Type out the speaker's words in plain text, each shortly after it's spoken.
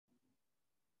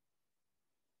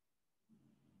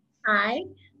Hi,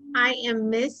 I am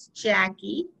Miss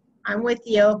Jackie. I'm with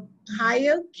the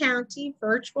Ohio County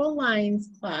Virtual Lions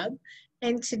Club,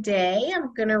 and today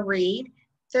I'm going to read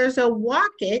There's a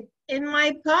Wocket in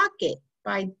My Pocket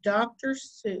by Dr.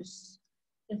 Seuss.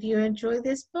 If you enjoy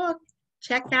this book,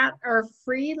 check out our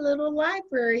free little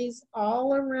libraries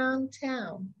all around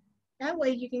town. That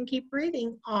way you can keep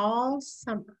reading all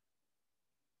summer.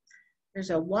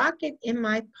 There's a Wocket in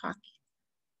my pocket.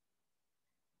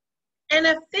 And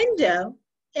a Findo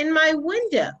in my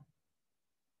window,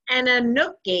 and a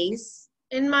nookcase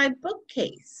in my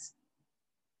bookcase.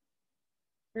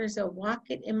 There's a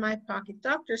Wocket in my pocket.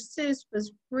 Dr. Seuss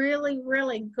was really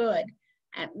good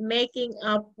at making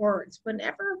up words.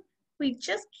 Whenever we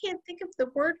just can't think of the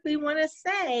word we want to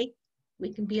say,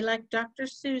 we can be like Dr.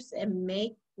 Seuss and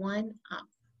make one up.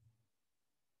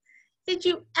 Did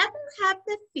you ever have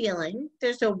the feeling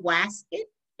there's a wasket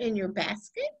in your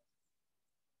basket?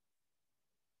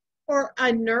 Or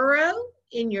a neuro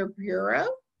in your bureau?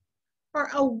 Or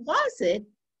a was it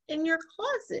in your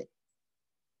closet?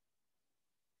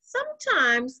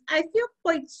 Sometimes I feel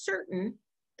quite certain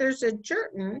there's a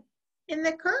jerkin in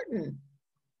the curtain.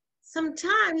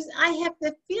 Sometimes I have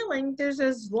the feeling there's a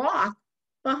zlock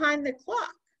behind the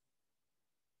clock.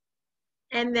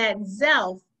 And that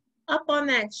Zelf up on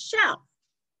that shelf,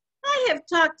 I have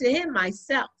talked to him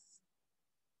myself.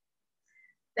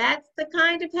 That's the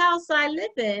kind of house I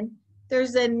live in.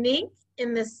 There's a nink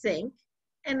in the sink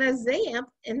and a zamp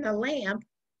in the lamp,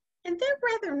 and they're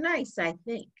rather nice, I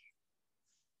think.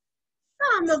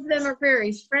 Some of them are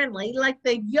very friendly, like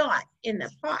the yacht in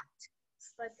the pot,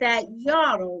 but that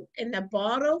yodel in the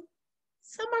bottle,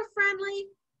 some are friendly,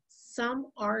 some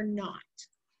are not.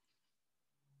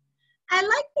 I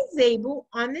like the Zabel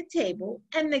on the table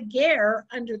and the Gare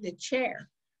under the chair,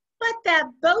 but that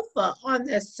Bofa on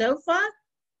the sofa,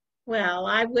 well,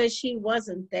 I wish he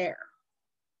wasn't there.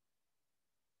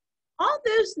 All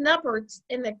those nubbards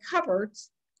in the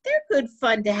cupboards, they're good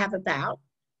fun to have about,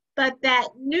 but that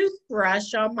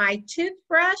toothbrush on my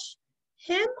toothbrush,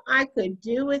 him I could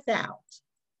do without.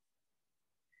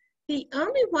 The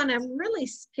only one I'm really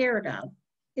scared of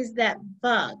is that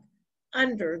bug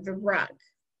under the rug.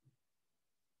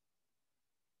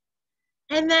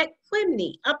 And that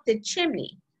Quimney up the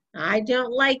chimney, I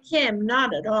don't like him,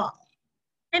 not at all.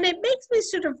 And it makes me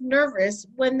sort of nervous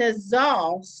when the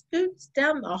Zal scoots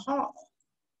down the hall.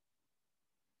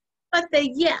 But the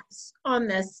Yeps on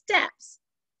the steps,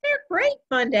 they're great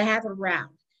fun to have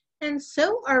around. And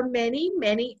so are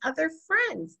many other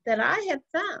friends that I have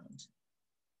found.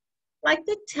 Like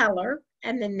the Teller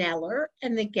and the Neller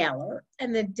and the Geller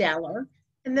and the Deller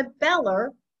and the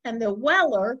Beller and the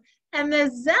Weller and the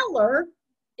Zeller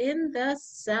in the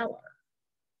cellar.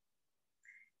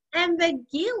 And the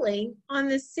Geeling on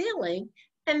the ceiling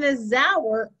and the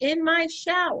Zower in my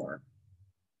shower.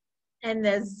 And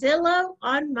the Zillow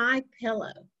on my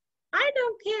pillow. I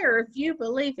don't care if you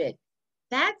believe it.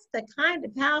 That's the kind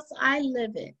of house I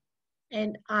live in.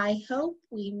 And I hope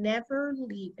we never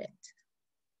leave it.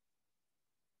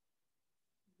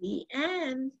 The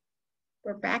end.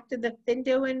 We're back to the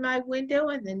Findo in my window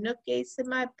and the nookcase in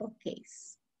my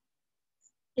bookcase.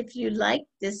 If you like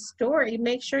this story,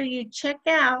 make sure you check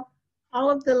out all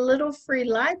of the little free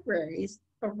libraries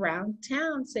around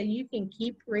town so you can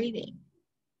keep reading.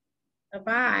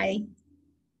 Bye-bye.